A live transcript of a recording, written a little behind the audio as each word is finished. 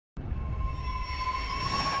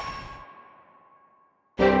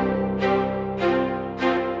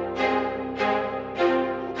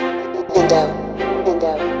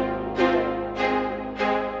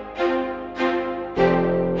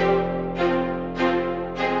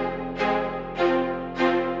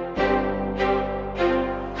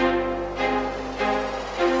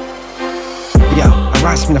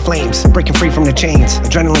rise from the flames, breaking free from the chains.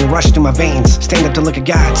 Adrenaline rush through my veins. Stand up to look at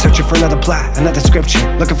God, searching for another plot, another scripture.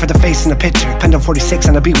 Looking for the face in the picture. Pendo46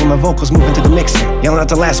 on the beat with my vocals moving through the mixer. Yelling out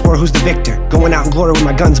the last word, who's the victor? Going out in glory with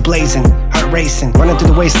my guns blazing. Heart racing, running through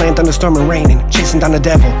the wasteland, thunderstorm and raining. Chasing down the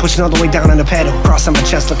devil, pushing all the way down on the pedal. Cross on my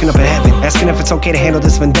chest, looking up at heaven. Asking if it's okay to handle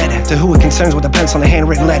this vendetta. To who it concerns with a pencil and a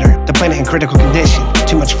handwritten letter. The planet in critical condition.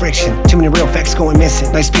 Too much friction, too many real facts going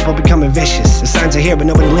missing. Nice people becoming vicious. The signs are here but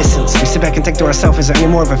nobody listens. We sit back and think to ourselves, is there any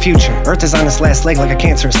more of a future? Earth is on its last leg like a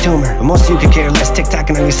cancerous tumor. But most of you could care less,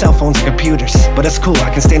 tick-tocking on your cell phones and computers. But it's cool, I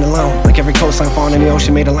can stand alone. Like every coastline falling in the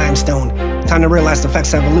ocean made of limestone. Time to realize the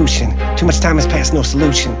effects of evolution. Too much time has passed, no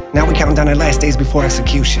solution. Now we counting down our last days before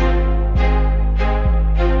execution.